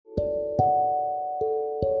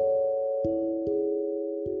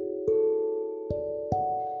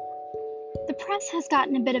The press has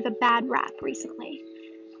gotten a bit of a bad rap recently.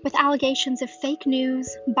 With allegations of fake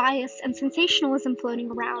news, bias, and sensationalism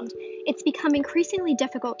floating around, it's become increasingly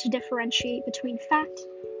difficult to differentiate between fact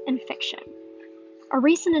and fiction. A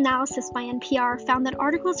recent analysis by NPR found that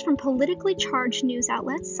articles from politically charged news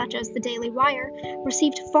outlets, such as the Daily Wire,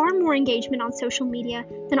 received far more engagement on social media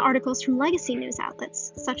than articles from legacy news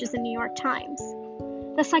outlets, such as the New York Times.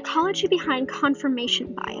 The psychology behind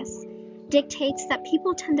confirmation bias dictates that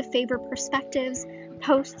people tend to favor perspectives,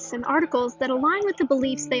 posts, and articles that align with the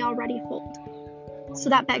beliefs they already hold. So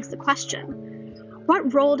that begs the question,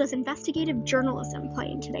 what role does investigative journalism play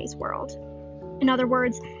in today's world? In other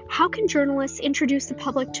words, how can journalists introduce the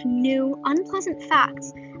public to new, unpleasant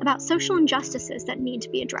facts about social injustices that need to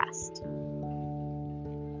be addressed?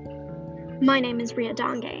 My name is Ria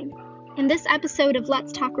Donge. In this episode of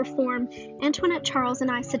Let's Talk Reform, Antoinette Charles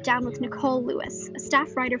and I sit down with Nicole Lewis, a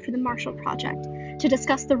staff writer for the Marshall Project, to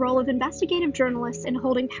discuss the role of investigative journalists in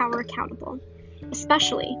holding power accountable,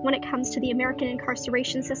 especially when it comes to the American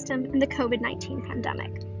incarceration system and the COVID-19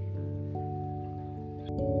 pandemic.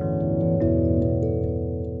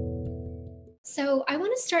 So I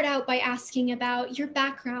want to start out by asking about your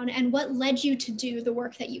background and what led you to do the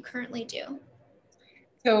work that you currently do.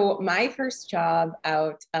 So my first job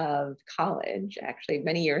out of college, actually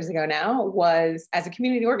many years ago now, was as a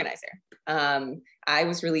community organizer. I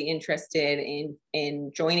was really interested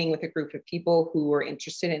in joining with a group of people who were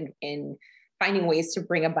interested in finding ways to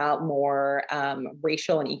bring about more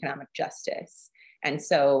racial and economic justice. And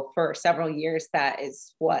so for several years, that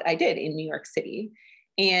is what I did in New York City.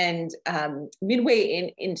 And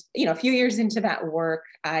midway in a few years into that work,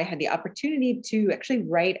 I had the opportunity to actually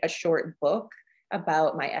write a short book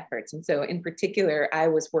about my efforts. And so in particular, I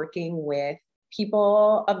was working with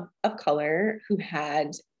people of color who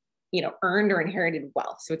had, earned or inherited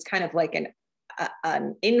wealth. So it's kind of like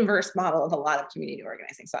an inverse model of a lot of community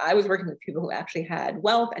organizing. So I was working with people who actually had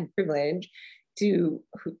wealth and privilege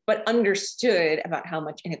but understood about how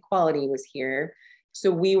much inequality was here.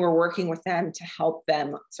 So we were working with them to help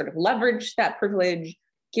them sort of leverage that privilege,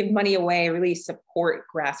 give money away, really support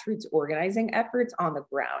grassroots organizing efforts on the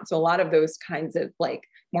ground. So a lot of those kinds of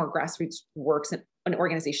more grassroots works and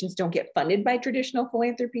organizations don't get funded by traditional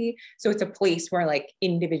philanthropy. So it's a place where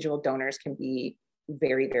individual donors can be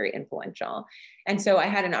very, very influential. And so I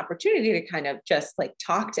had an opportunity to kind of just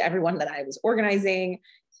talk to everyone that I was organizing,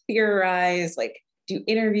 theorize, do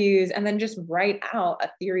interviews, and then just write out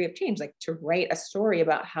a theory of change, to write a story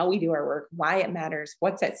about how we do our work, why it matters,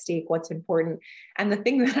 what's at stake, what's important. And the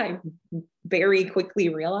thing that I very quickly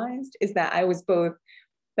realized is that I was both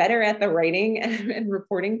better at the writing and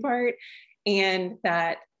reporting part, and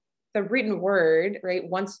that the written word, right,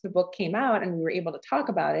 once the book came out and we were able to talk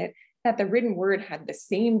about it, that the written word had the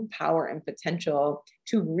same power and potential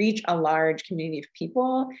to reach a large community of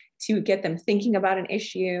people, to get them thinking about an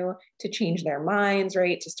issue, to change their minds,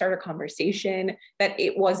 right, to start a conversation, that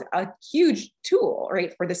it was a huge tool,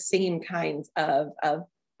 right, for the same kinds of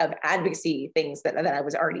advocacy things that I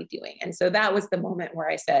was already doing. And so that was the moment where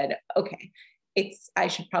I said, okay, I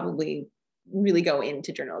should probably really go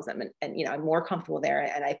into journalism and I'm more comfortable there.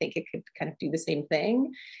 And I think it could kind of do the same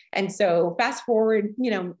thing. And so fast forward,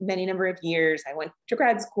 many number of years, I went to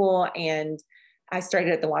grad school and I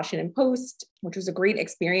started at the Washington Post, which was a great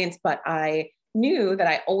experience, but I knew that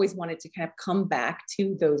I always wanted to kind of come back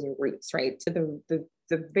to those roots, right? To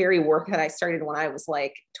the very work that I started when I was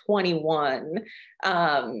 21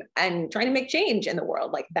 and trying to make change in the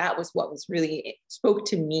world. That was what was really spoke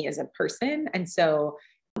to me as a person. And so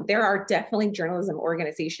there are definitely journalism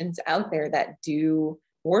organizations out there that do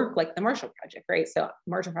work like the Marshall Project, right? So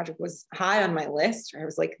Marshall Project was high on my list. I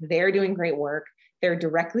was they're doing great work. They're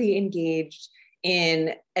directly engaged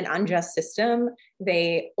in an unjust system.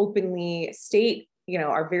 They openly state,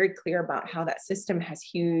 are very clear about how that system has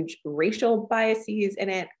huge racial biases in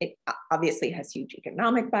it. It obviously has huge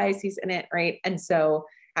economic biases in it, right? And so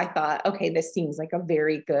I thought, okay, this seems like a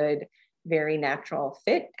very good, very natural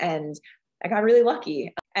fit. And I got really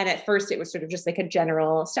lucky. And at first it was sort of just a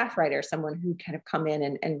general staff writer, someone who kind of come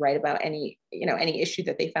in and write about any issue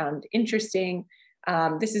that they found interesting.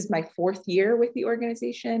 This is my fourth year with the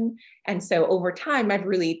organization. And so over time, I've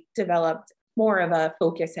really developed more of a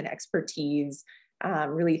focus and expertise,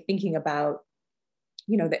 really thinking about,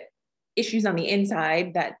 the issues on the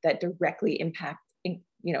inside that directly impact,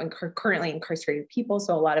 currently incarcerated people.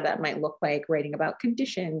 So a lot of that might look like writing about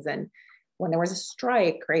conditions and when there was a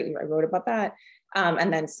strike, right? I wrote about that.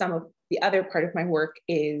 And then some of the other part of my work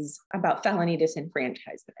is about felony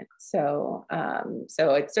disenfranchisement. So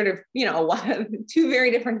it's sort of, a lot of two very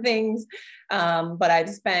different things. But I've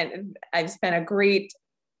spent a great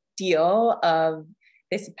deal of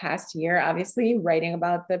this past year, obviously writing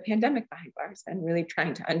about the pandemic behind bars and really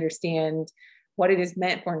trying to understand what it is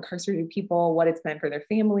meant for incarcerated people, what it's meant for their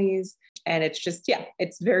families. And it's just, yeah,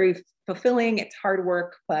 it's very fulfilling. It's hard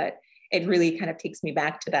work, but it really kind of takes me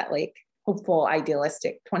back to that like hopeful,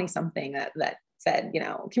 idealistic 20-something that said,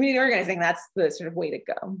 community organizing, that's the sort of way to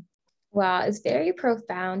go. Wow, it's very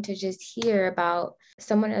profound to just hear about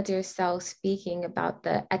someone as yourself speaking about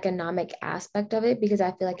the economic aspect of it, because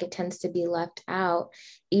I feel like it tends to be left out.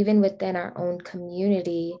 Even within our own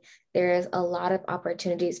community, there's a lot of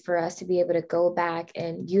opportunities for us to be able to go back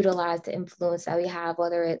and utilize the influence that we have,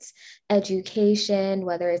 whether it's education,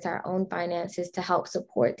 whether it's our own finances to help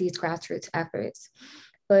support these grassroots efforts.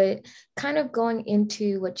 But kind of going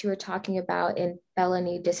into what you were talking about in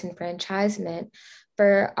felony disenfranchisement,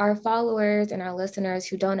 for our followers and our listeners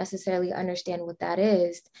who don't necessarily understand what that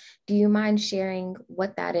is, do you mind sharing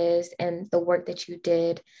what that is and the work that you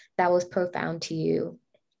did that was profound to you?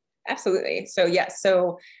 Absolutely. So yes,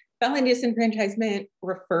 so felony disenfranchisement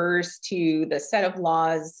refers to the set of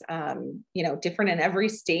laws, different in every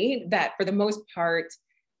state that for the most part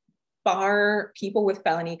bar people with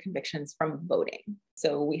felony convictions from voting.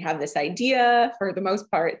 So we have this idea for the most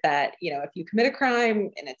part that, if you commit a crime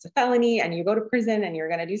and it's a felony and you go to prison and you're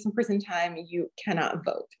going to do some prison time, you cannot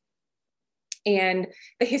vote. And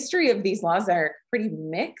the history of these laws are pretty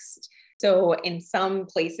mixed. So in some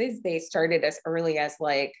places, they started as early as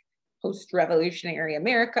like post-revolutionary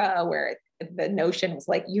America, where the notion was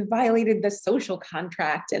like, you violated the social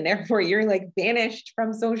contract and therefore you're like banished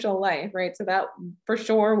from social life, right? So that for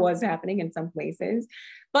sure was happening in some places.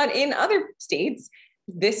 But in other states,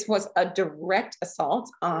 this was a direct assault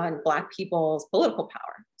on Black people's political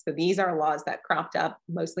power. So these are laws that cropped up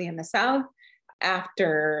mostly in the South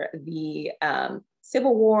after the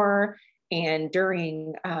Civil War and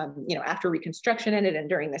during, after Reconstruction ended and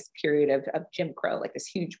during this period of Jim Crow, like this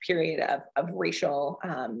huge period of racial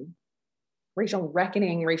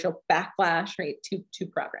reckoning, racial backlash, right, to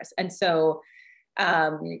progress. And so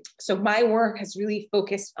my work has really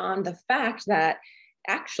focused on the fact that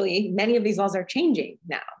actually many of these laws are changing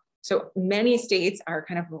now. So many states are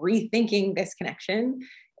kind of rethinking this connection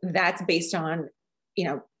that's based on,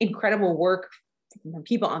 incredible work from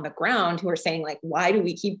people on the ground who are saying like, why do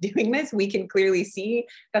we keep doing this? We can clearly see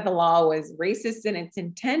that the law was racist in its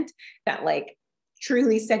intent, that like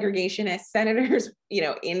truly segregationist senators,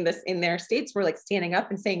 in their states were like standing up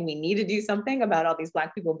and saying, we need to do something about all these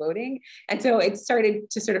Black people voting. And so it started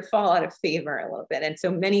to sort of fall out of favor a little bit. And so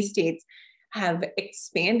many states have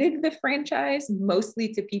expanded the franchise mostly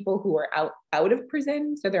to people who are out of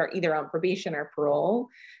prison. So they're either on probation or parole.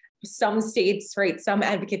 Some states, right, some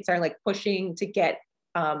advocates are like pushing to get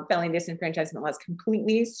felony disenfranchisement laws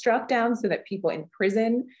completely struck down so that people in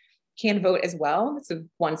prison can vote as well. So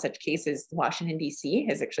one such case is Washington, D.C.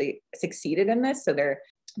 has actually succeeded in this. So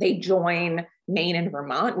they join Maine and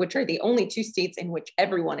Vermont, which are the only two states in which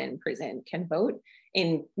everyone in prison can vote.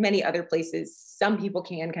 In many other places, some people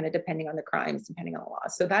can, kind of depending on the crimes, depending on the law.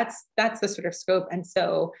 So that's the sort of scope. And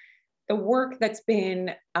so the work that's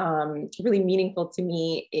been really meaningful to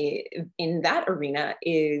me in that arena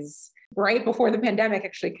is right before the pandemic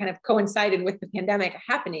actually kind of coincided with the pandemic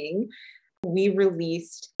happening. We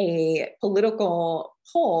released a political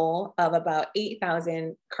poll of about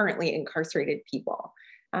 8,000 currently incarcerated people.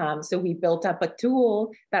 So we built up a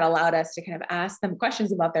tool that allowed us to kind of ask them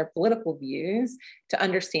questions about their political views to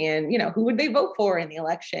understand, who would they vote for in the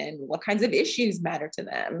election? What kinds of issues matter to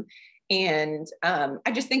them? And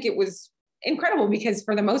I just think it was incredible because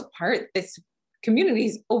for the most part, this community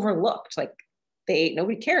is overlooked. Like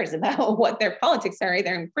nobody cares about what their politics are.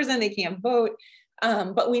 They're in prison, they can't vote.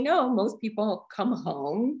 But we know most people come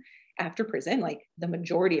home after prison. Like the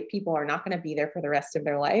majority of people are not going to be there for the rest of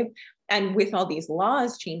their life. And with all these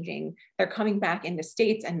laws changing, they're coming back into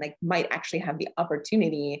states and like might actually have the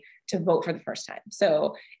opportunity to vote for the first time.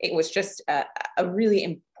 So it was just a really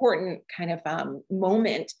important kind of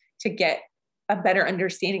moment to get a better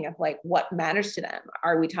understanding of like what matters to them.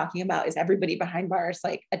 Are we talking about, is everybody behind bars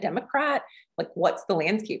like a Democrat? Like what's the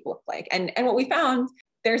landscape look like? And what we found,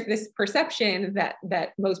 there's this perception that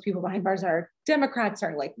most people behind bars are Democrats,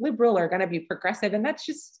 are like liberal, are going to be progressive. And that's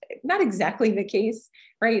just not exactly the case,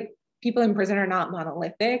 right? People in prison are not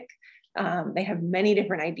monolithic. They have many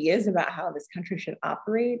different ideas about how this country should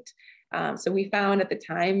operate. So we found at the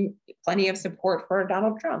time plenty of support for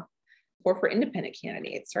Donald Trump or for independent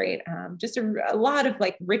candidates, right? Just a lot of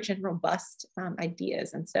like rich and robust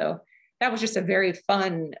ideas. And so that was just a very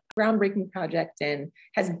fun, groundbreaking project and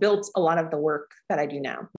has built a lot of the work that I do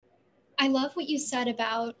now. I love what you said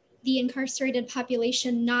about the incarcerated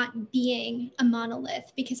population not being a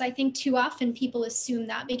monolith, because I think too often people assume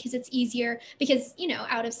that because it's easier, because, you know,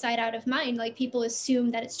 out of sight, out of mind, like people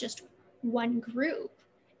assume that it's just one group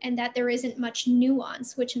and that there isn't much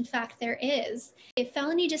nuance, which in fact there is. If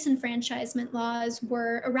felony disenfranchisement laws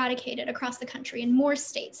were eradicated across the country in more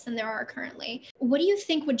states than there are currently, what do you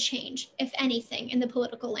think would change, if anything, in the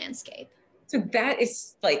political landscape? So that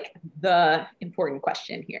is like the important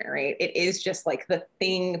question here, right? It is just like the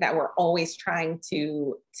thing that we're always trying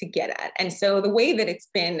to get at. And so the way that it's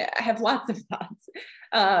been, I have lots of thoughts.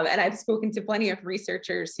 And I've spoken to plenty of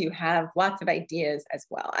researchers who have lots of ideas as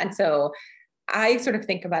well. And so I sort of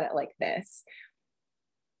think about it like this.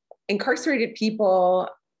 Incarcerated people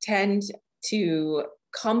tend to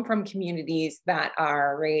come from communities that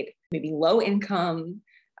are, right, maybe low income,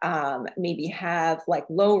 maybe have like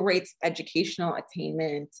low rates of educational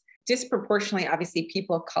attainment, disproportionately, obviously,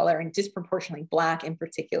 people of color and disproportionately Black in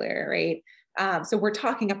particular, right? So we're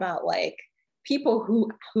talking about like people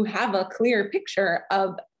who have a clear picture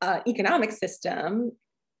of an economic system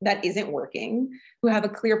that isn't working, who have a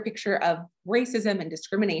clear picture of racism and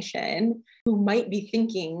discrimination, who might be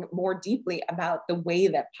thinking more deeply about the way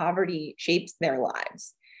that poverty shapes their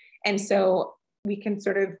lives. And so we can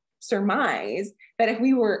sort of surmise that if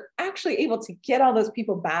we were actually able to get all those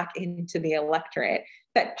people back into the electorate,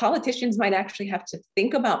 that politicians might actually have to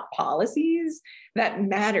think about policies that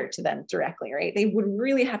matter to them directly, right? They would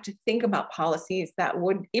really have to think about policies that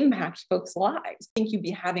would impact folks' lives. I think you'd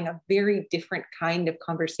be having a very different kind of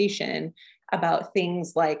conversation about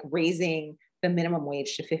things like raising the minimum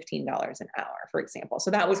wage to $15 an hour, for example.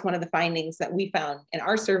 So that was one of the findings that we found in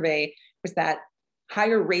our survey, was that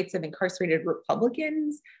higher rates of incarcerated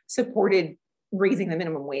Republicans supported raising the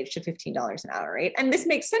minimum wage to $15 an hour, right? And this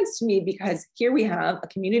makes sense to me because here we have a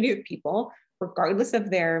community of people, regardless of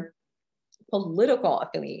their political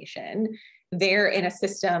affiliation, they're in a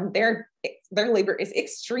system, their labor is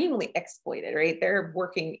extremely exploited, right? They're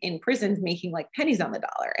working in prisons, making like pennies on the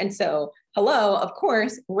dollar. And so, hello, of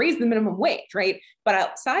course, raise the minimum wage, right? But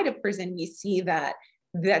outside of prison, we see that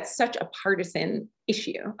that's such a partisan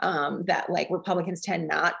issue, that like Republicans tend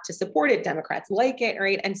not to support it, Democrats like it,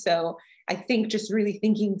 right? And so I think just really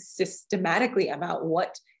thinking systematically about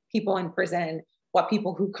what people in prison, what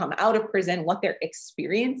people who come out of prison, what they're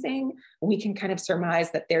experiencing, we can kind of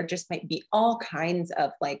surmise that there just might be all kinds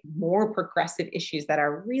of like more progressive issues that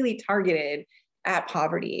are really targeted at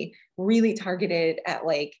poverty, really targeted at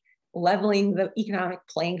like leveling the economic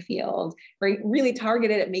playing field, right? Really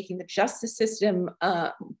targeted at making the justice system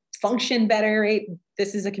function better, right?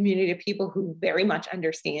 This is a community of people who very much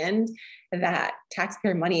understand that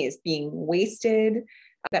taxpayer money is being wasted,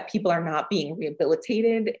 that people are not being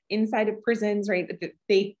rehabilitated inside of prisons, right? That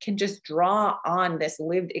they can just draw on this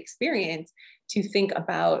lived experience to think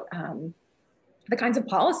about the kinds of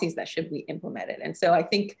policies that should be implemented. And so I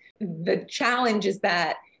think the challenge is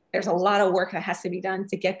that there's a lot of work that has to be done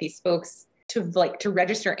to get these folks to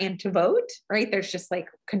register and to vote, right? There's just like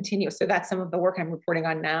continuous. So that's some of the work I'm reporting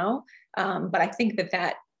on now. But I think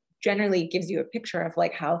that generally gives you a picture of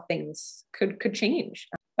like how things could change.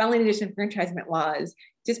 Felony disenfranchisement laws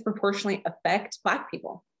disproportionately affect Black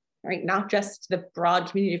people, right? Not just the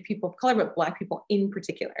broad community of people of color, but Black people in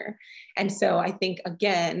particular. And so I think,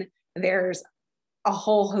 again, there's a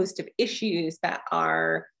whole host of issues that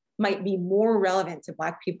might be more relevant to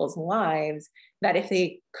Black people's lives, that if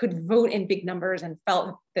they could vote in big numbers and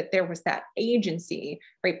felt that there was that agency,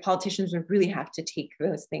 right, politicians would really have to take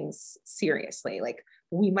those things seriously. Like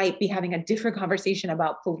we might be having a different conversation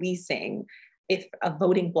about policing if a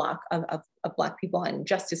voting block of Black people and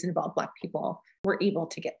justice involved Black people were able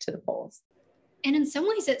to get to the polls. And in some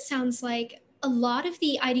ways, it sounds like a lot of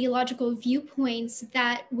the ideological viewpoints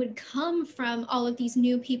that would come from all of these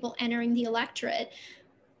new people entering the electorate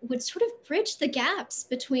would sort of bridge the gaps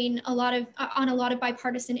between on a lot of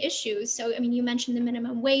bipartisan issues. So, I mean, you mentioned the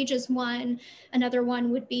minimum wage as one. Another one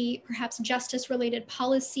would be perhaps justice-related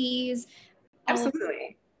policies.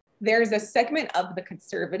 Absolutely. There's a segment of the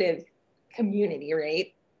conservative community,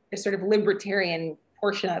 right? The sort of libertarian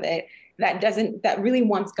portion of it that really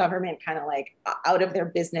wants government kind of like out of their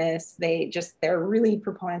business. They're really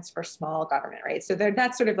proponents for small government, right? So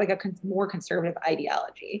that's sort of like a more conservative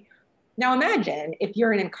ideology. Now imagine if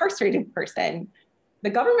you're an incarcerated person, the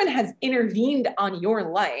government has intervened on your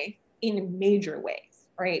life in major ways,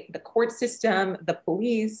 right? The court system, the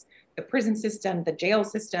police, the prison system, the jail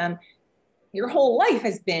system, your whole life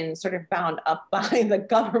has been sort of bound up by the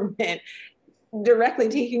government directly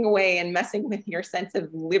taking away and messing with your sense of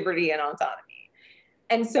liberty and autonomy.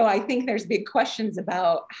 And so I think there's big questions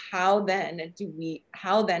about how then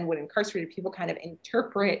would incarcerated people kind of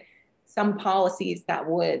interpret some policies that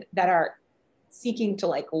are seeking to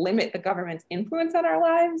like limit the government's influence on our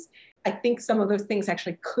lives. I think some of those things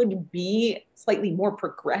actually could be slightly more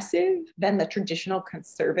progressive than the traditional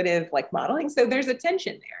conservative like modeling. So there's a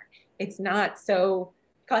tension there. It's not so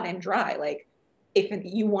cut and dry. Like if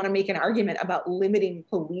you want to make an argument about limiting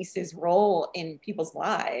police's role in people's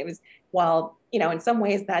lives, well, in some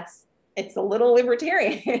ways it's a little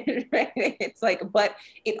libertarian, right? It's like, but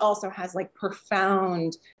it also has like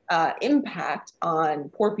profound impact on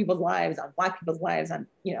poor people's lives, on Black people's lives, on,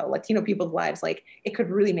 Latino people's lives. Like it could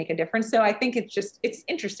really make a difference. So I think it's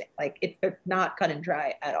interesting. Like it's not cut and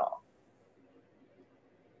dry at all.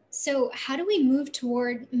 So how do we move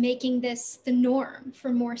toward making this the norm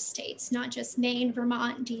for more states, not just Maine,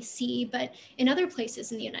 Vermont, DC, but in other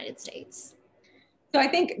places in the United States? So I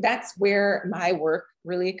think that's where my work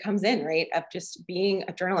really comes in, right? Of just being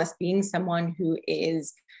a journalist, being someone who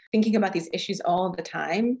is thinking about these issues all the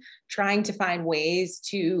time, trying to find ways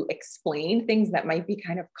to explain things that might be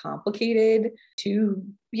kind of complicated to,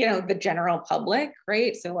 the general public,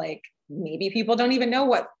 right? So like maybe people don't even know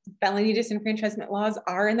what felony disenfranchisement laws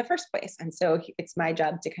are in the first place. And so it's my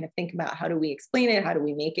job to kind of think about how do we explain it? How do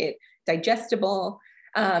we make it digestible?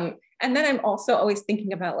 And then I'm also always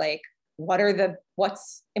thinking about like,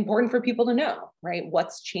 what's important for people to know, right?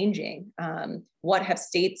 What's changing? What have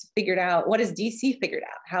states figured out? What has DC figured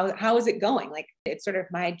out? How is it going? Like it's sort of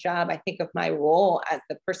my job, I think of my role as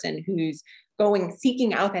the person who's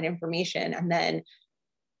seeking out that information and then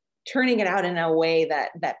turning it out in a way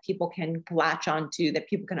that people can latch onto, that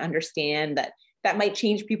people can understand, that might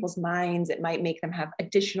change people's minds. It might make them have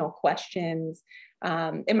additional questions.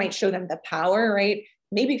 It might show them the power, right?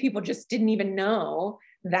 Maybe people just didn't even know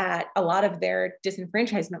that a lot of their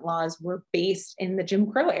disenfranchisement laws were based in the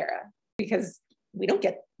Jim Crow era, because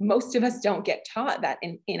most of us don't get taught that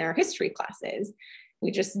in our history classes.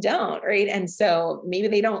 We just don't, right? And so maybe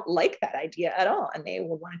they don't like that idea at all and they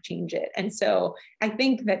will want to change it. And so I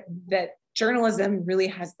think that journalism really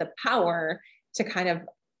has the power to kind of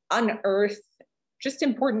unearth just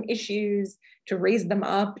important issues, to raise them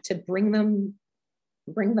up, to bring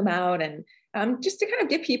them out, and just to kind of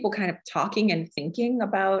get people kind of talking and thinking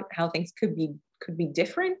about how things could be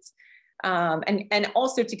different, and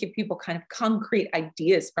also to give people kind of concrete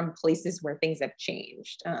ideas from places where things have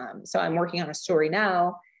changed. So I'm working on a story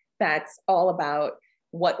now that's all about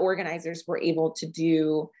what organizers were able to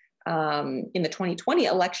do in the 2020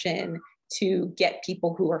 election to get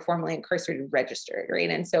people who are formerly incarcerated registered, right?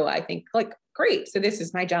 And so I think like, great, so this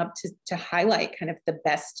is my job to highlight kind of the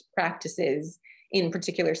best practices in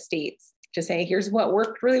particular states, to say, here's what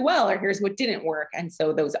worked really well, or here's what didn't work. And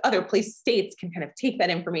so those other states can kind of take that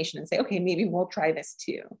information and say, okay, maybe we'll try this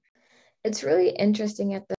too. It's really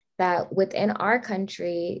interesting that within our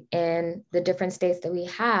country and the different states that we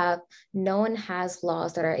have, no one has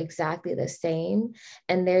laws that are exactly the same.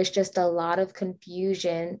 And there's just a lot of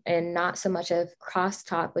confusion and not so much of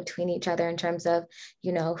crosstalk between each other in terms of,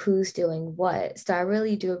 who's doing what. So I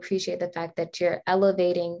really do appreciate the fact that you're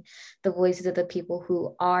elevating the voices of the people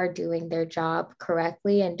who are doing their job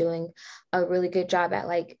correctly and doing a really good job at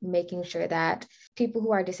like making sure that people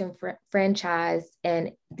who are disenfranchised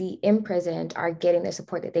and the imprisoned are getting the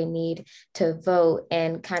support that they need to vote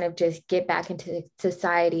and kind of just get back into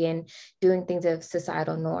society and doing things of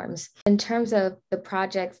societal norms. In terms of the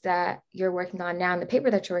projects that you're working on now and the paper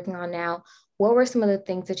that you're working on now, what were some of the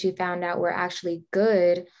things that you found out were actually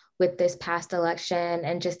good with this past election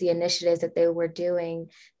and just the initiatives that they were doing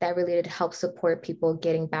that really did help support people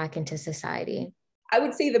getting back into society? I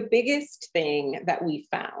would say the biggest thing that we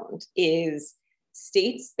found is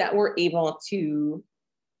states that were able to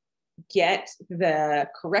get the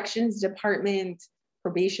corrections department,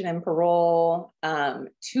 probation and parole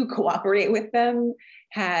to cooperate with them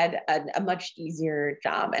had a much easier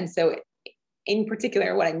job. And so in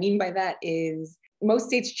particular, what I mean by that is most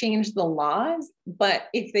states change the laws, but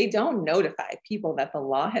if they don't notify people that the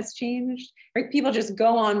law has changed, right, people just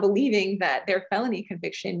go on believing that their felony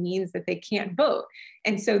conviction means that they can't vote.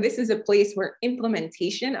 And so this is a place where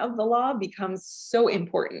implementation of the law becomes so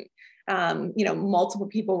important. Multiple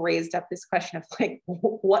people raised up this question of like,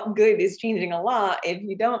 what good is changing a law if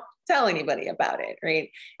you don't tell anybody about it,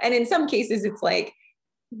 right? And in some cases, it's like,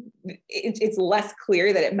 it's less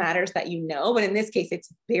clear that it matters that but in this case,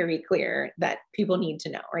 it's very clear that people need to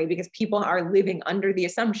know, right? Because people are living under the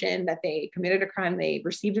assumption that they committed a crime, they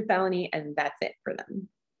received a felony, and that's it for them.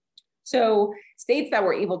 So states that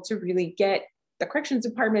were able to really get the corrections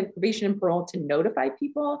department, probation and parole to notify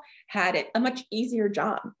people had a much easier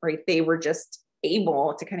job, right? They were just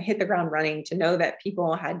able to kind of hit the ground running, to know that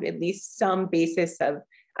people had at least some basis of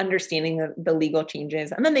understanding the legal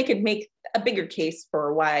changes, and then they could make a bigger case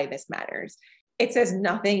for why this matters. It says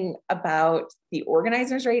nothing about the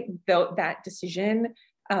organizers, right? Though that decision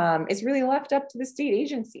is really left up to the state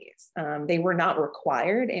agencies. They were not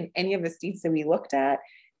required in any of the states that we looked at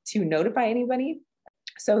to notify anybody.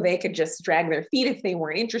 So they could just drag their feet if they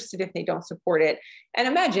weren't interested, if they don't support it. And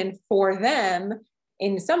imagine for them,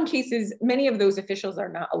 in some cases, many of those officials are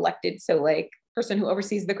not elected. So like person who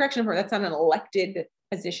oversees the correction board, that's not an elected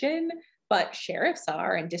position, but sheriffs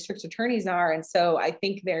are and district attorneys are. And so I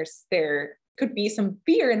think there could be some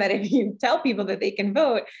fear that if you tell people that they can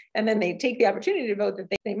vote and then they take the opportunity to vote, that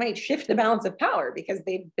they might shift the balance of power because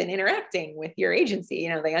they've been interacting with your agency. You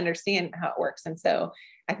know, they understand how it works. And so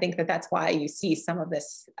I think that that's why you see some of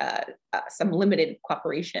this, some limited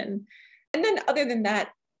cooperation. And then other than that,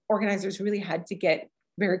 organizers really had to get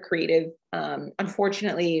very creative.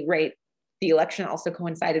 Unfortunately, right, the election also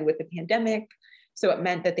coincided with the pandemic. So it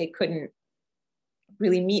meant that they couldn't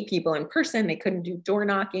really meet people in person. They couldn't do door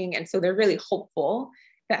knocking. And so they're really hopeful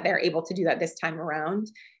that they're able to do that this time around.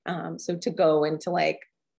 So to go into like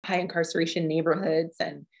high incarceration neighborhoods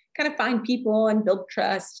and kind of find people and build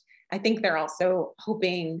trust. I think they're also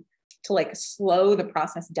hoping to like slow the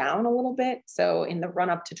process down a little bit. So in the run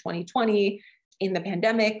up to 2020, in the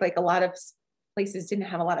pandemic, like a lot of places didn't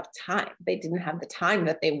have a lot of time. They didn't have the time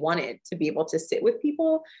that they wanted to be able to sit with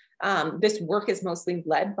people. This work is mostly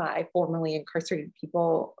led by formerly incarcerated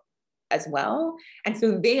people as well. And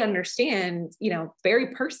so they understand, you know,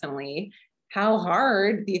 very personally how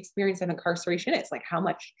hard the experience of incarceration is, like how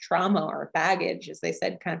much trauma or baggage, as they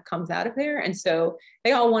said, kind of comes out of there. And so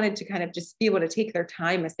they all wanted to kind of just be able to take their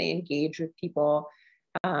time as they engage with people,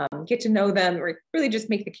 get to know them, or really just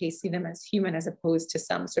make the case, see them as human, as opposed to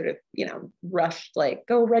some sort of, you know, rushed, like,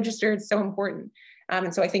 go register, it's so important.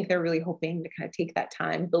 And so I think they're really hoping to kind of take that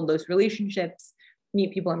time, build those relationships,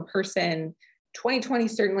 meet people in person. 2020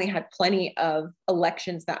 certainly had plenty of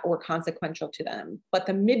elections that were consequential to them, but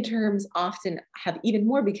the midterms often have even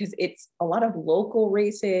more because it's a lot of local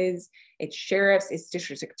races, it's sheriffs, it's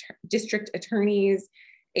district attorneys,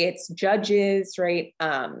 it's judges, right?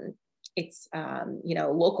 It's, you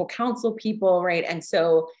know, local council people, right? And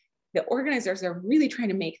so the organizers are really trying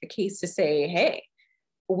to make the case to say, hey,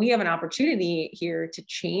 we have an opportunity here to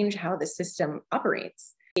change how the system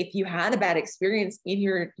operates. If you had a bad experience in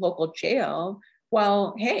your local jail,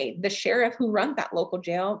 well, hey, the sheriff who runs that local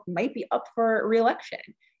jail might be up for re-election,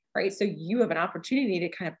 right? So you have an opportunity to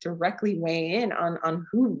kind of directly weigh in on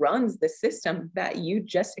who runs the system that you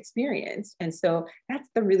just experienced. And so that's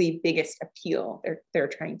the really biggest appeal they're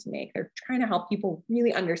trying to make. They're trying to help people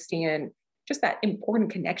really understand just that important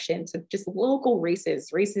connection to just local races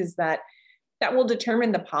that will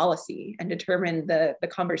determine the policy and determine the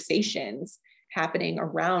conversations happening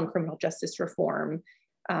around criminal justice reform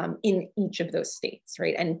in each of those states,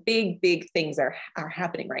 right? And big things are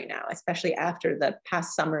happening right now, especially after the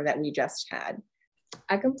past summer that we just had.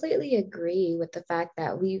 I completely agree with the fact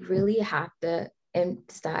that we really have to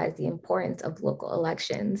emphasize the importance of local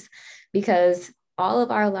elections, because all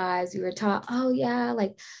of our lives we were taught, oh yeah,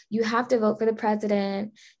 like you have to vote for the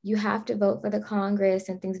president, you have to vote for the Congress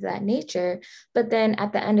and things of that nature. But then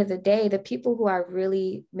at the end of the day, the people who are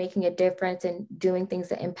really making a difference and doing things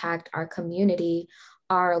that impact our community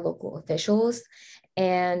are local officials.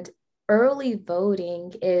 And early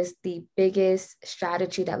voting is the biggest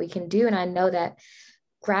strategy that we can do. And I know that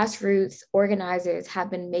grassroots organizers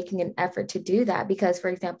have been making an effort to do that because, for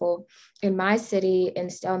example, in my city,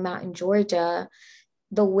 in Stone Mountain, Georgia,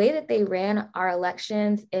 the way that they ran our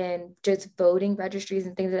elections and just voting registries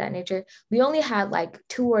and things of that nature, we only had like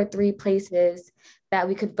 2 or 3 places that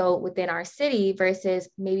we could vote within our city versus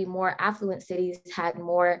maybe more affluent cities had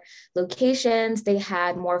more locations, they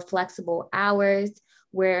had more flexible hours,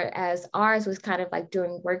 whereas ours was kind of like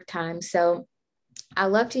during work time. So I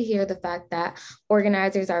love to hear the fact that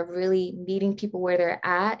organizers are really meeting people where they're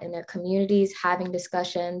at in their communities, having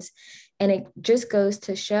discussions. And it just goes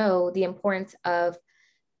to show the importance of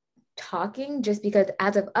talking, just because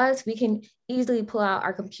as of us, we can easily pull out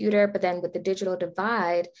our computer, but then with the digital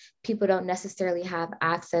divide, people don't necessarily have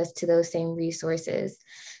access to those same resources.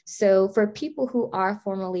 So for people who are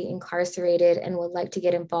formerly incarcerated and would like to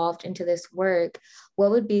get involved into this work, what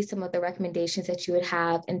would be some of the recommendations that you would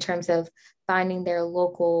have in terms of finding their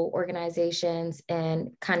local organizations and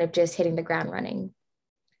kind of just hitting the ground running?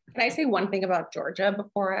 Can I say one thing about Georgia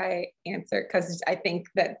before I answer? Because I think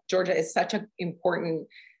that Georgia is such an important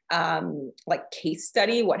like case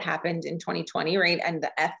study, what happened in 2020, right? And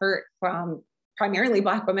the effort from primarily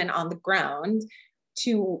Black women on the ground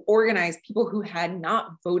to organize people who had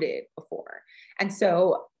not voted before. And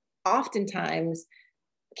so oftentimes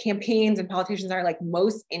campaigns and politicians are like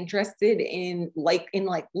most interested in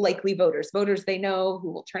likely voters they know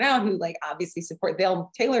who will turn out, who like obviously support.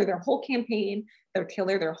 They'll tailor their whole campaign, they'll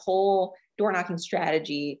tailor their whole door knocking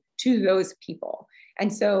strategy to those people.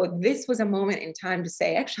 And so this was a moment in time to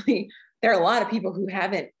say, actually, there are a lot of people who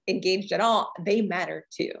haven't engaged at all. They matter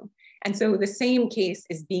too. And so the same case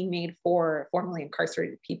is being made for formerly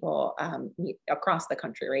incarcerated people across the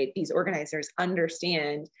country, right? These organizers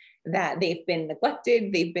understand that they've been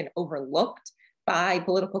neglected, they've been overlooked by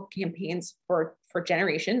political campaigns for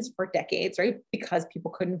generations, for decades, right? Because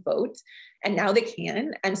people couldn't vote, and now they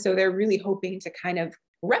can. And so they're really hoping to kind of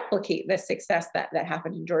replicate the success that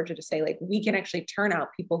happened in Georgia, to say like, we can actually turn out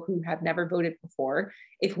people who have never voted before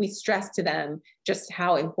if we stress to them just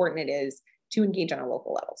how important it is to engage on a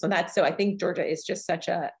local level. So I think Georgia is just such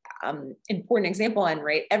a important example, and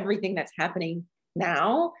right, everything that's happening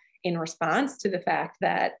now in response to the fact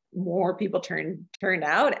that more people turned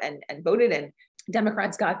out and voted, and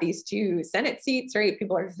Democrats got these 2 Senate seats, right?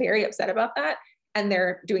 People are very upset about that, and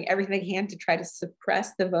they're doing everything they can to try to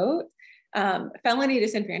suppress the vote. Felony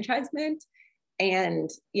disenfranchisement and,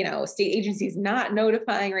 state agencies not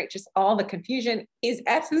notifying, right? Just all the confusion is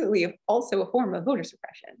absolutely also a form of voter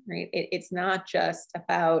suppression, right? It's not just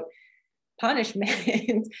about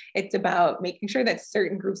punishment. It's about making sure that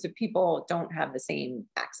certain groups of people don't have the same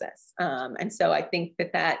access. And so I think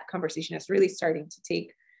that conversation is really starting to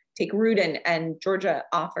take root, and Georgia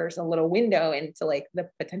offers a little window into like the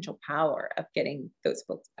potential power of getting those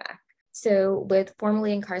folks back. So with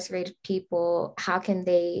formerly incarcerated people, how can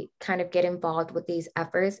they kind of get involved with these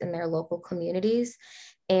efforts in their local communities,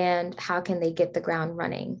 and how can they get the ground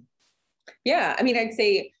running? Yeah, I mean, I'd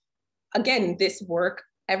say, again, this work,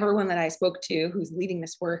 everyone that I spoke to who's leading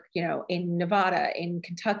this work, in Nevada, in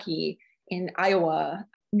Kentucky, in Iowa,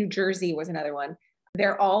 New Jersey was another one.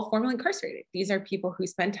 They're all formerly incarcerated. These are people who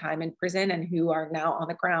spend time in prison and who are now on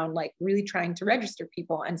the ground, like really trying to register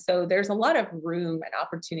people. And so there's a lot of room and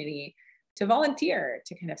opportunity to volunteer,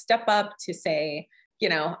 to kind of step up, to say,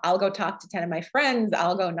 I'll go talk to 10 of my friends,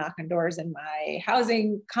 I'll go knock on doors in my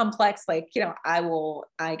housing complex. Like,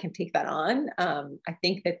 I can take that on. I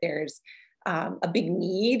think that there's a big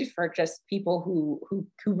need for just people who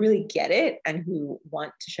really get it and who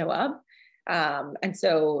want to show up. And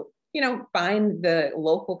so, find the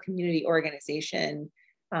local community organization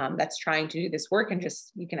that's trying to do this work, and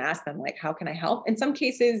just, you can ask them like, how can I help? In some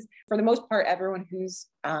cases, for the most part, everyone who's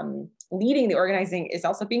leading the organizing is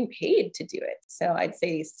also being paid to do it. So I'd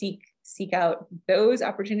say seek out those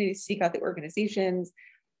opportunities, seek out the organizations,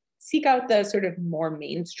 seek out the sort of more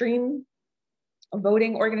mainstream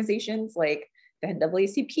voting organizations like the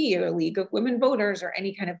NAACP or League of Women Voters, or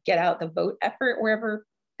any kind of get out the vote effort wherever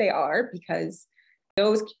they are, because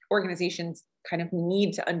those organizations kind of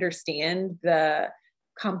need to understand the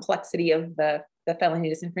complexity of the felony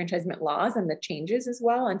disenfranchisement laws and the changes as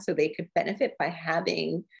well. And so they could benefit by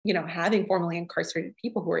having formerly incarcerated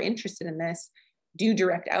people who are interested in this do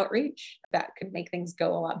direct outreach. That could make things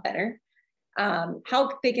go a lot better. How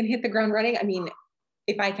they can hit the ground running. I mean,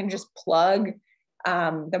 if I can just plug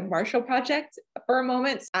the Marshall Project for a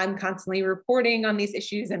moment, I'm constantly reporting on these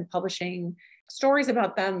issues and publishing stories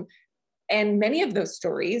about them. And many of those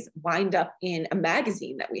stories wind up in a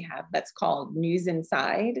magazine that we have that's called News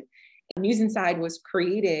Inside. News Inside was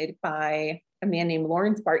created by a man named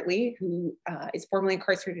Lawrence Bartley, who is formerly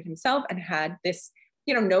incarcerated himself and had this,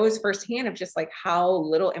 knows firsthand of just like how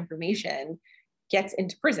little information gets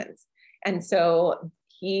into prisons. And so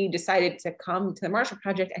he decided to come to the Marshall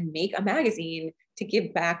Project and make a magazine to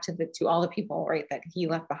give back to all the people, right, that he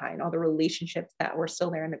left behind, all the relationships that were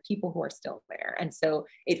still there and the people who are still there. And so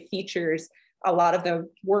it features a lot of the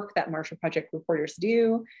work that Marshall Project reporters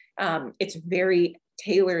do. It's very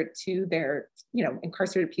tailored to their,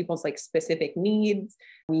 incarcerated people's like specific needs.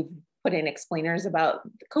 We've put in explainers about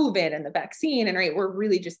the COVID and the vaccine, and right, we're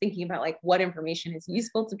really just thinking about like what information is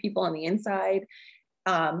useful to people on the inside.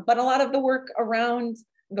 But a lot of the work around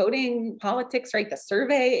voting politics, right, the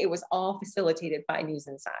survey, it was all facilitated by News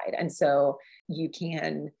Inside. And so you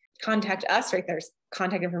can contact us, right, there's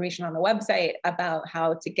contact information on the website about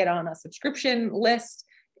how to get on a subscription list.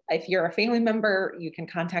 If you're a family member, you can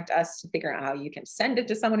contact us to figure out how you can send it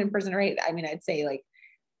to someone in prison, right? I mean, I'd say like,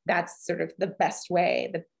 that's sort of the best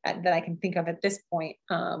way that I can think of at this point,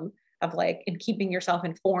 of like in keeping yourself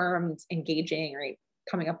informed, engaging, right,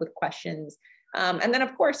 coming up with questions. And then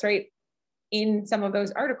of course, right, in some of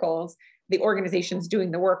those articles, the organizations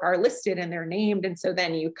doing the work are listed and they're named. And so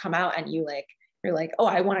then you come out and you like You're like, oh,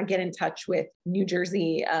 I want to get in touch with New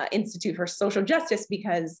Jersey Institute for Social Justice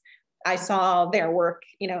because I saw their work,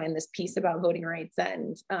 in this piece about voting rights,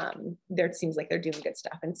 and there it seems like they're doing good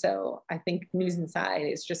stuff. And so I think News Inside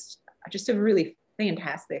is just a really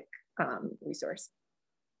fantastic resource.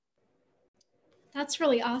 That's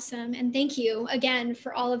really awesome. And thank you again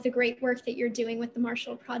for all of the great work that you're doing with the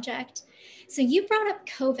Marshall Project. So you brought up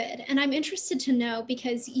COVID, and I'm interested to know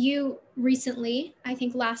because you recently, I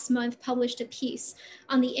think last month, published a piece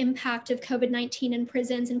on the impact of COVID-19 in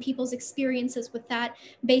prisons and people's experiences with that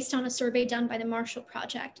based on a survey done by the Marshall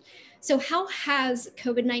Project. So how has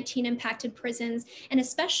COVID-19 impacted prisons, and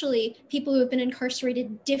especially people who have been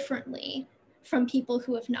incarcerated differently from people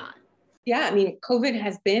who have not? Yeah, I mean,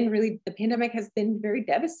 the pandemic has been very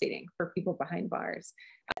devastating for people behind bars.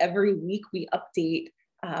 Every week we update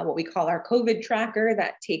what we call our COVID tracker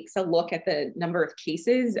that takes a look at the number of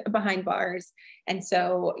cases behind bars. And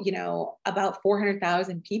so, about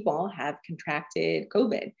 400,000 people have contracted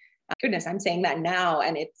COVID. Goodness, I'm saying that now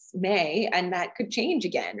and it's May, and that could change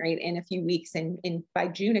again, right? In a few weeks, and by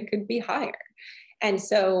June, it could be higher. And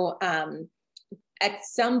so, at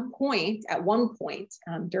one point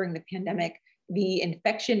during the pandemic, the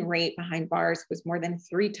infection rate behind bars was more than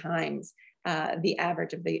 3 times the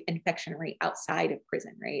average of the infection rate outside of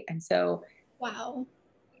prison, right? And so, wow.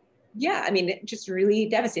 Yeah, I mean, it just really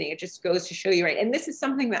devastating. It just goes to show you, right? And this is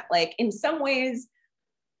something that, like, in some ways,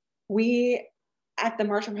 we at the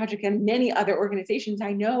Marshall Project and many other organizations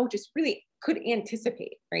I know just really could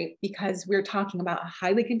anticipate, right? Because we're talking about a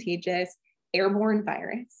highly contagious airborne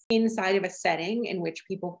virus inside of a setting in which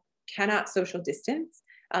people cannot social distance.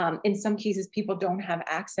 In some cases, people don't have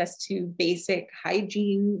access to basic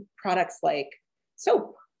hygiene products like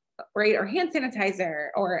soap, right, or hand sanitizer,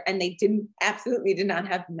 and they absolutely did not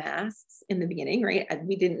have masks in the beginning, right? And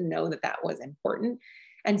we didn't know that was important.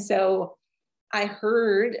 And so I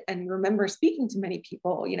heard and remember speaking to many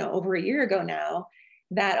people, over a year ago now,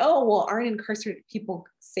 that, oh, well, aren't incarcerated people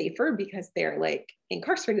safer because they're like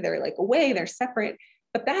incarcerated, they're like away, they're separate.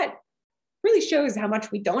 But that really shows how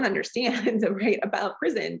much we don't understand, right, about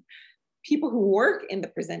prison. People who work in the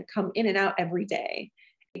prison come in and out every day.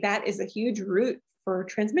 That is a huge route for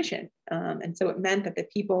transmission. And so it meant that the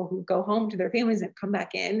people who go home to their families and come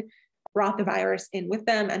back in brought the virus in with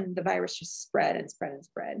them, and the virus just spread and spread and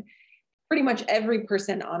spread. Pretty much every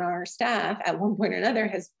person on our staff at one point or another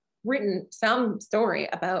has written some story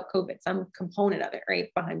about COVID, some component of it, right,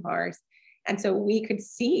 behind bars. And so we could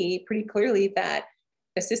see pretty clearly that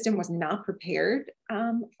the system was not prepared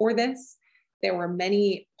for this. There were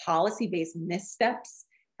many policy-based missteps,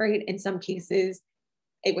 right? In some cases,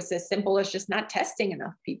 it was as simple as just not testing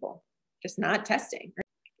enough people, just not testing.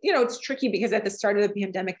 It's tricky because at the start of the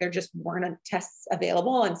pandemic, there just weren't tests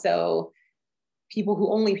available. And so people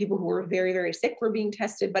who were very, very sick were being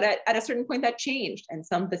tested. But at a certain point that changed, and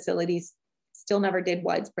some facilities still never did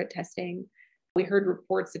widespread testing. We heard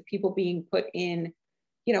reports of people being put in,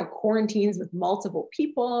 quarantines with multiple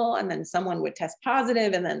people, and then someone would test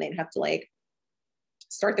positive and then they'd have to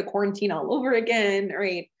start the quarantine all over again,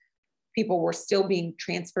 right? People were still being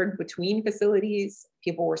transferred between facilities.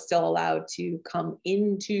 People were still allowed to come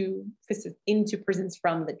into prisons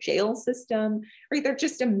from the jail system, right? There are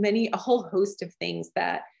just a whole host of things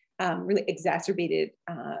that really exacerbated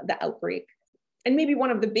the outbreak. And maybe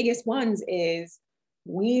one of the biggest ones is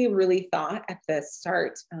we really thought at the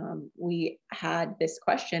start, we had this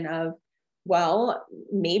question of, well,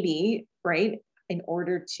 maybe, right, in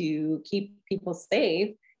order to keep people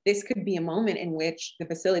safe, this could be a moment in which the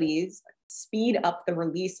facilities speed up the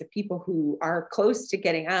release of people who are close to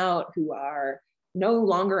getting out, who are no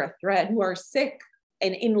longer a threat, who are sick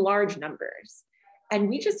and in large numbers. And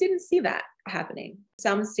we just didn't see that happening.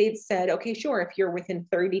 Some states said, okay, sure, if you're within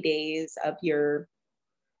 30 days of your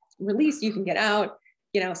release, you can get out.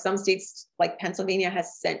 Some states like Pennsylvania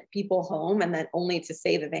has sent people home and then only to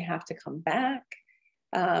say that they have to come back.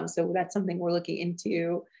 So that's something we're looking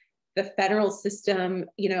into. The federal system,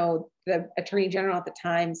 the Attorney General at the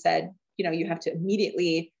time said, you have to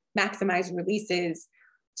immediately maximize releases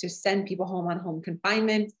to send people home on home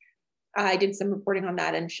confinement. I did some reporting on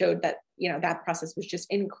that and showed that, that process was just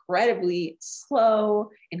incredibly slow,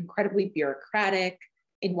 incredibly bureaucratic.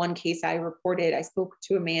 In one case I spoke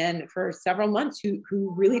to a man for several months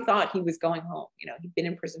who really thought he was going home. He'd been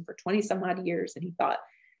in prison for 20 some odd years, and he thought,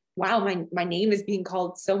 wow, my name is being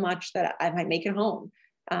called so much that I might make it home.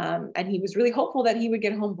 And he was really hopeful that he would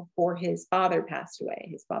get home before his father passed away.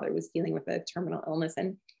 His father was dealing with a terminal illness,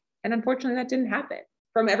 and unfortunately that didn't happen.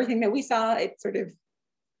 From everything that we saw, it sort of,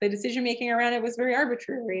 the decision-making around it was very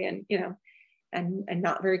arbitrary and, and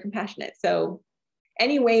not very compassionate. So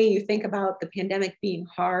any way you think about the pandemic being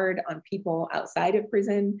hard on people outside of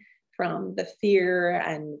prison, from the fear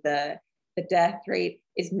and the death rate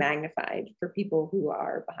is magnified for people who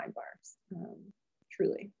are behind bars,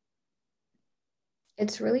 truly.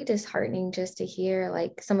 It's really disheartening just to hear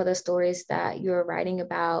like some of the stories that you're writing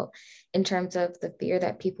about in terms of the fear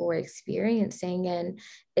that people were experiencing. And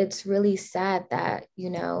it's really sad that, you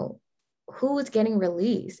know, who is getting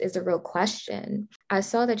released is a real question. I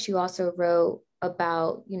saw that you also wrote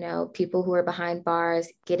about, you know, people who are behind bars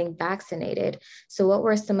getting vaccinated. So what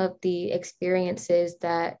were some of the experiences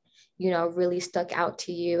that, you know, really stuck out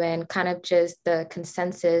to you and kind of just the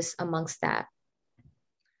consensus amongst that?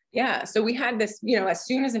 Yeah, so we had this, you know, as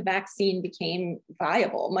soon as a vaccine became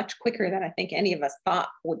viable, much quicker than I think any of us thought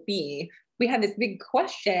would be, we had this big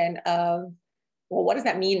question of, well, what does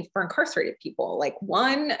that mean for incarcerated people? Like,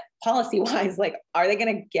 one, policy-wise, like, are they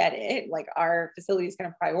going to get it? Like, are facilities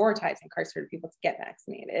going to prioritize incarcerated people to get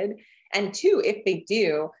vaccinated? And two, if they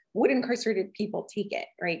do, would incarcerated people take it,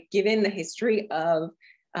 right? Given the history of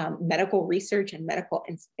medical research and medical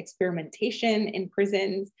experimentation in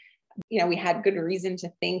prisons, you know, we had good reason to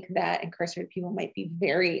think that incarcerated people might be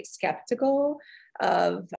very skeptical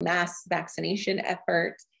of mass vaccination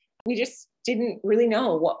efforts. We just didn't really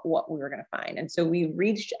know what we were going to find. And so we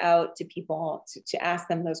reached out to people to ask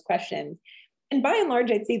them those questions. And by and large,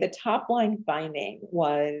 I'd say the top line finding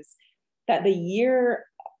was that the year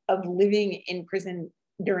of living in prison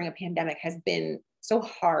during a pandemic has been so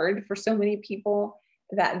hard for so many people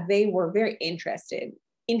that they were very interested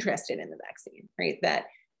in the vaccine, right? That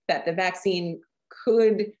the vaccine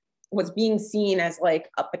was being seen as like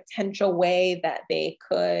a potential way that they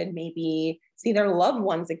could maybe see their loved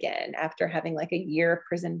ones again after having like a year of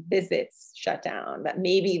prison visits shut down, that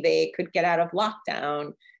maybe they could get out of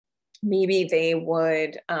lockdown, maybe they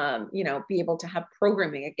would, you know, be able to have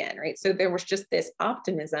programming again, right? So there was just this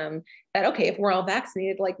optimism that, okay, if we're all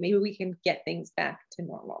vaccinated, like maybe we can get things back to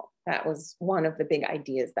normal. That was one of the big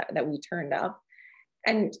ideas that we turned up.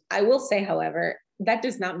 And I will say, however, that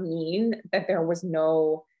does not mean that there was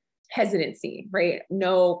no hesitancy, right?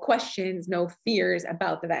 No questions, no fears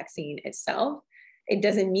about the vaccine itself. It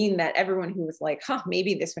doesn't mean that everyone who was like,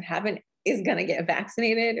 maybe this would happen is going to get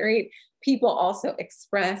vaccinated, right? People also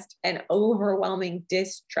expressed an overwhelming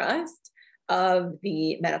distrust of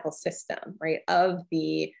the medical system, right? Of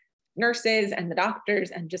the nurses and the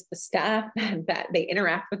doctors and just the staff that they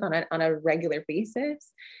interact with on a regular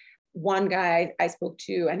basis. One guy I spoke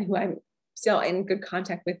to, and who I'm still in good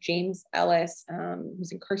contact with, James Ellis,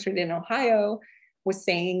 who's incarcerated in Ohio, was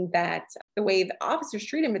saying that the way the officers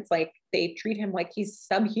treat him, it's like they treat him like he's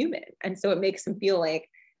subhuman. And so it makes him feel like,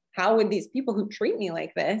 how would these people who treat me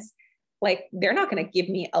like this, like they're not going to give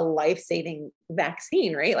me a life-saving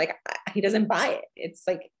vaccine, right? Like he doesn't buy it. It's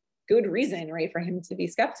like good reason, right, for him to be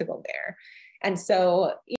skeptical there. And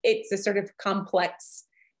so it's a sort of complex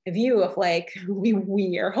view of like,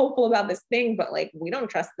 we are hopeful about this thing, but like, we don't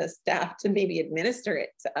trust the staff to maybe administer it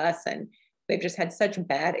to us. And they've just had such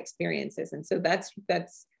bad experiences. And so that's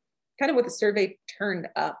kind of what the survey turned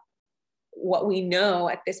up. What we know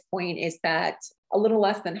at this point is that a little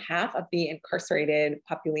less than half of the incarcerated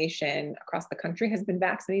population across the country has been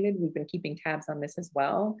vaccinated. We've been keeping tabs on this as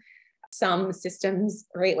well. Some systems,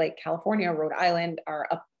 right, like California, Rhode Island, are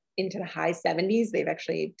up into the high 70s. They've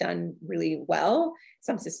actually done really well.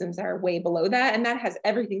 Some systems are way below that. And that has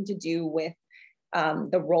everything to do with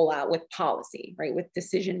the rollout with policy, right? With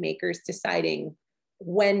decision makers deciding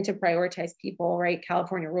when to prioritize people, right?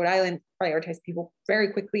 California, Rhode Island prioritized people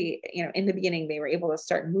very quickly. You know, in the beginning, they were able to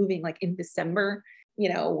start moving like in December.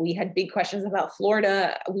 You know, we had big questions about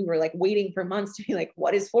Florida. We were like waiting for months to be like,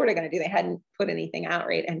 what is Florida going to do? They hadn't put anything out,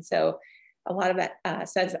 right? And so a lot of that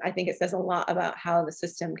I think it says a lot about how the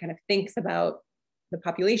system kind of thinks about the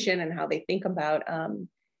population and how they think about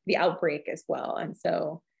the outbreak as well. And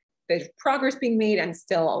so there's progress being made and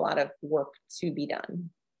still a lot of work to be done.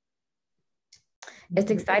 It's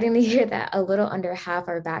exciting to hear that a little under half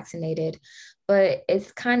are vaccinated, but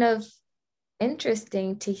it's kind of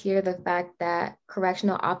interesting to hear the fact that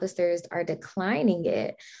correctional officers are declining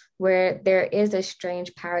it, where there is a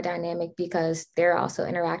strange power dynamic because they're also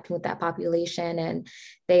interacting with that population and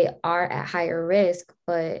they are at higher risk,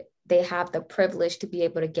 but they have the privilege to be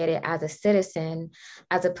able to get it as a citizen,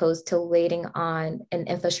 as opposed to waiting on an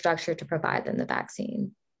infrastructure to provide them the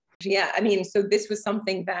vaccine. Yeah, I mean, so this was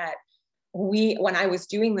something that when I was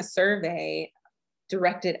doing the survey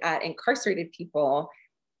directed at incarcerated people,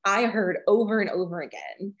 I heard over and over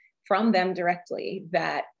again from them directly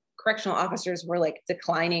that correctional officers were like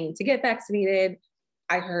declining to get vaccinated.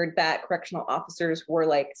 I heard that correctional officers were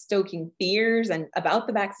like stoking fears and about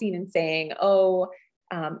the vaccine and saying, oh,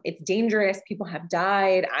 it's dangerous. People have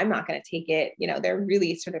died. I'm not going to take it. They're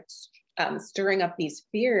really sort of stirring up these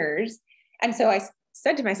fears. And so I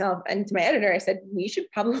said to myself and to my editor, I said, we should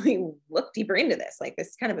probably look deeper into this. Like, this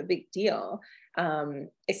is kind of a big deal,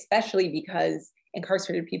 especially because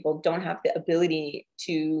incarcerated people don't have the ability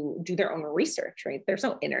to do their own research, right? There's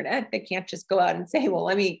no internet. They can't just go out and say, well,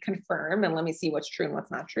 let me confirm and let me see what's true and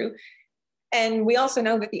what's not true. And we also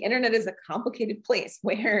know that the internet is a complicated place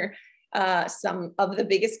where some of the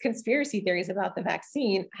biggest conspiracy theories about the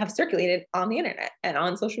vaccine have circulated on the internet and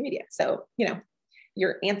on social media. So,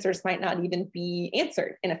 your answers might not even be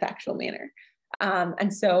answered in a factual manner.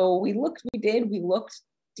 And so we looked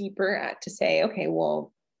deeper to say, okay,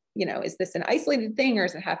 well, is this an isolated thing or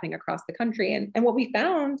is it happening across the country? And what we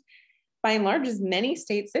found, by and large, is many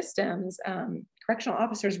state systems, correctional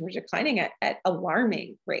officers were declining at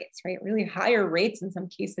alarming rates, right? Really higher rates in some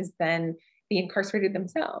cases than the incarcerated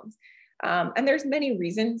themselves. And there's many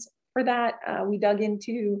reasons for that. We dug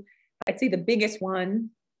into, I'd say the biggest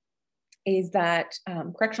one is that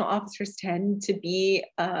correctional officers tend to be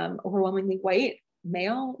overwhelmingly white,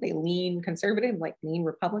 male. They lean conservative, like lean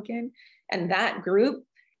Republican. And that group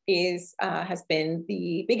has been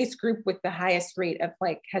the biggest group with the highest rate of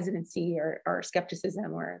like hesitancy or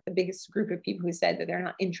skepticism, or the biggest group of people who said that they're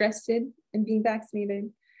not interested in being vaccinated.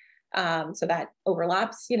 So that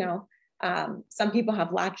overlaps, some people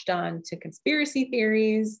have latched on to conspiracy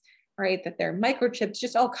theories, right? That they're microchips,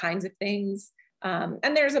 just all kinds of things.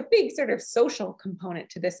 And there's a big sort of social component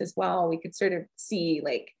to this as well. We could sort of see,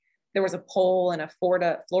 like, there was a poll in a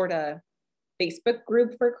Florida Facebook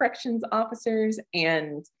group for corrections officers.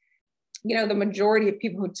 And, the majority of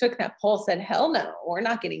people who took that poll said, hell no, we're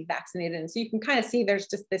not getting vaccinated. And so you can kind of see there's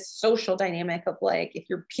just this social dynamic of like, if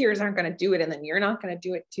your peers aren't going to do it, and then you're not going to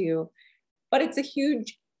do it too. But it's a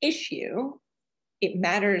huge issue. It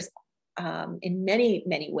matters in many,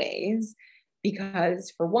 many ways.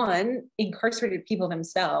 Because for one, incarcerated people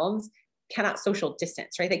themselves cannot social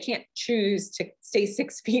distance, right? They can't choose to stay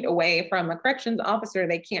 6 feet away from a corrections officer.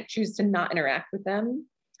 They can't choose to not interact with them.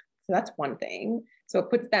 So that's one thing. So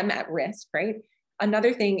it puts them at risk, right?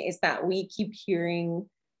 Another thing is that we keep hearing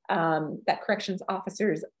that corrections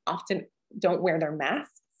officers often don't wear their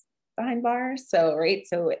masks behind bars. So, right.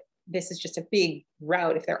 So this is just a big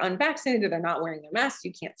route. If they're unvaccinated or they're not wearing their masks,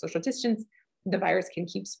 you can't social distance. The virus can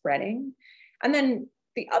keep spreading. And then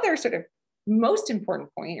the other sort of most important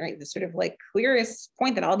point, right, the sort of like clearest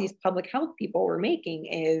point that all these public health people were making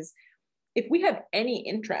is, if we have any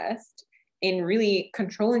interest in really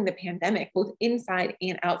controlling the pandemic, both inside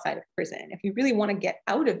and outside of prison, if we really want to get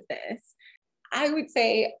out of this, I would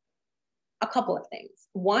say a couple of things.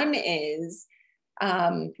 One is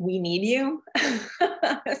we need you.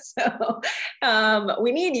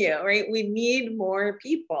 We need you, right? We need more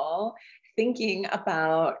people thinking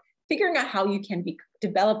about figuring out how you can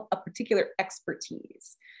develop a particular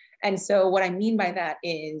expertise. And so what I mean by that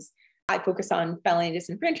is I focus on felony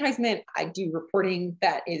disenfranchisement. I do reporting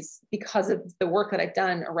that is, because of the work that I've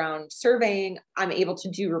done around surveying, I'm able to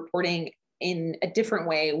do reporting in a different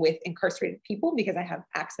way with incarcerated people because I have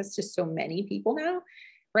access to so many people now,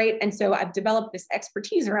 right? And so I've developed this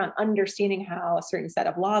expertise around understanding how a certain set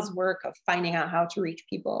of laws work, of finding out how to reach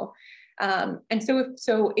people. And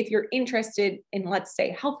so if you're interested in, let's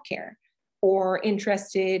say, healthcare, or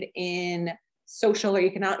interested in social or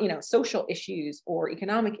economic, social issues or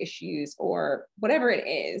economic issues or whatever it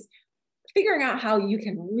is, figuring out how you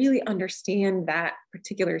can really understand that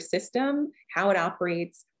particular system, how it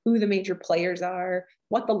operates, who the major players are,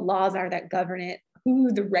 what the laws are that govern it,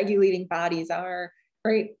 who the regulating bodies are,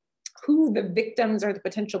 right? Who the victims or the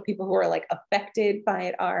potential people who are like affected by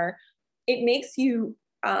it are. It makes you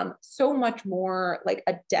so much more like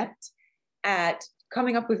adept at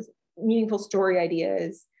coming up with meaningful story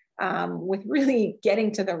ideas, with really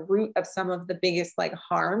getting to the root of some of the biggest like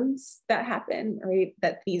harms that happen, right?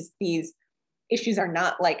 That these issues are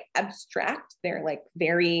not like abstract, they're like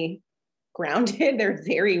very grounded, they're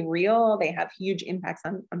very real, they have huge impacts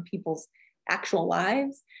on people's actual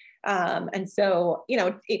lives. And so,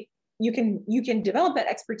 you can develop that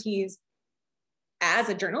expertise as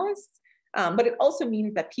a journalist. But it also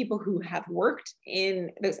means that people who have worked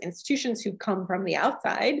in those institutions, who come from the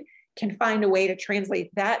outside, can find a way to translate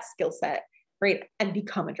that skill set, right, and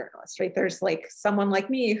become a journalist, right? There's like someone like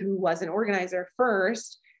me who was an organizer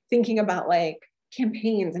first, thinking about like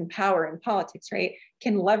campaigns and power and politics, right,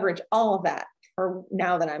 can leverage all of that for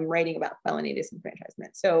now that I'm writing about felony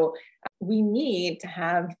disenfranchisement. So we need to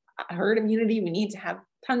have herd immunity. We need to have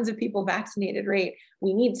tons of people vaccinated, right?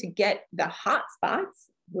 We need to get the hot spots,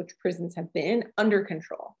 which prisons have been, under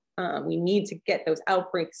control. We need to get those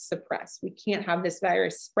outbreaks suppressed. We can't have this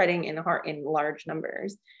virus spreading in large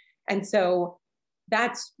numbers. And so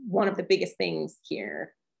that's one of the biggest things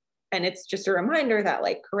here. And it's just a reminder that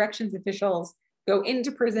like corrections officials go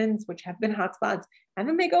into prisons, which have been hotspots, and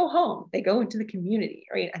then they go home, they go into the community,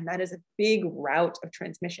 right? And that is a big route of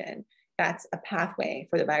transmission. That's a pathway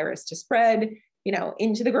for the virus to spread,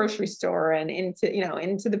 into the grocery store and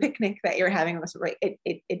into the picnic that you're having on this, right?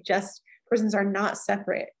 It just, prisons are not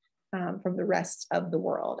separate from the rest of the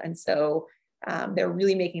world. And so they're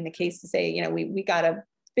really making the case to say, we got to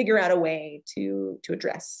figure out a way to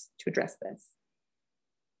address this.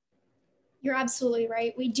 You're absolutely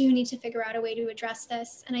right. We do need to figure out a way to address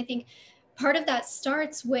this. And I think part of that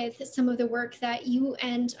starts with some of the work that you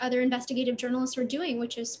and other investigative journalists are doing,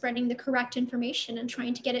 which is spreading the correct information and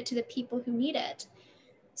trying to get it to the people who need it.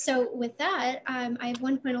 So with that, I have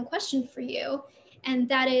one final question for you, and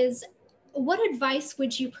that is, what advice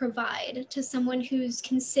would you provide to someone who's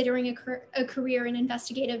considering a career in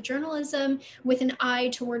investigative journalism with an eye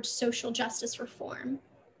towards social justice reform?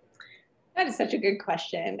 That is such a good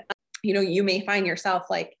question. You may find yourself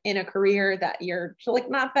like in a career that you're like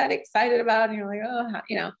not that excited about, and you're like,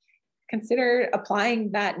 consider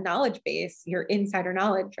applying that knowledge base, your insider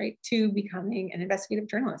knowledge, right, to becoming an investigative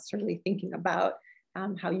journalist, really thinking about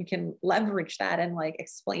how you can leverage that and like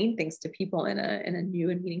explain things to people in a new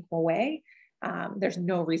and meaningful way. There's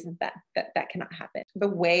no reason that cannot happen. The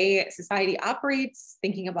way society operates,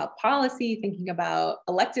 thinking about policy, thinking about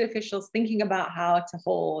elected officials, thinking about how to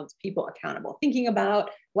hold people accountable, thinking about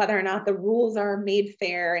whether or not the rules are made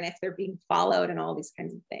fair and if they're being followed and all these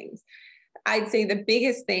kinds of things. I'd say the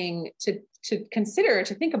biggest thing to consider,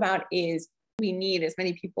 to think about is we need as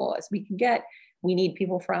many people as we can get. We need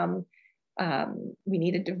people from, we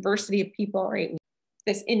need a diversity of people, right?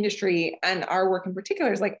 This industry and our work in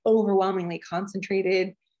particular is like overwhelmingly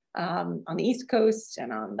concentrated on the East Coast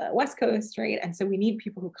and on the West Coast, right? And so we need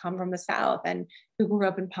people who come from the South and who grew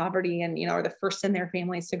up in poverty and, are the first in their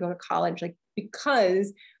families to go to college, like,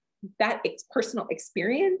 because that personal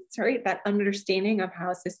experience, right? That understanding of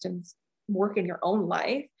how systems work in your own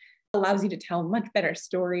life allows you to tell much better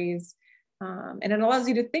stories. And it allows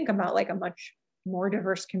you to think about like a much more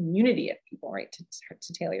diverse community of people, right? To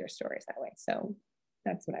tailor your stories that way. So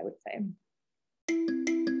that's what I would say.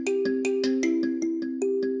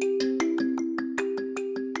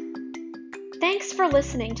 Thanks for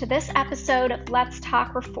listening to this episode of Let's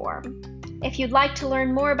Talk Reform. If you'd like to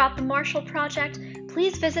learn more about the Marshall Project,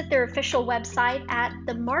 please visit their official website at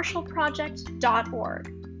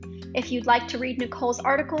themarshallproject.org. If you'd like to read Nicole's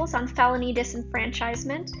articles on felony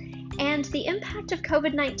disenfranchisement and the impact of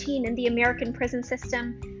COVID-19 in the American prison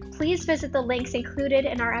system, please visit the links included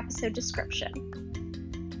in our episode description.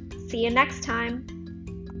 See you next time.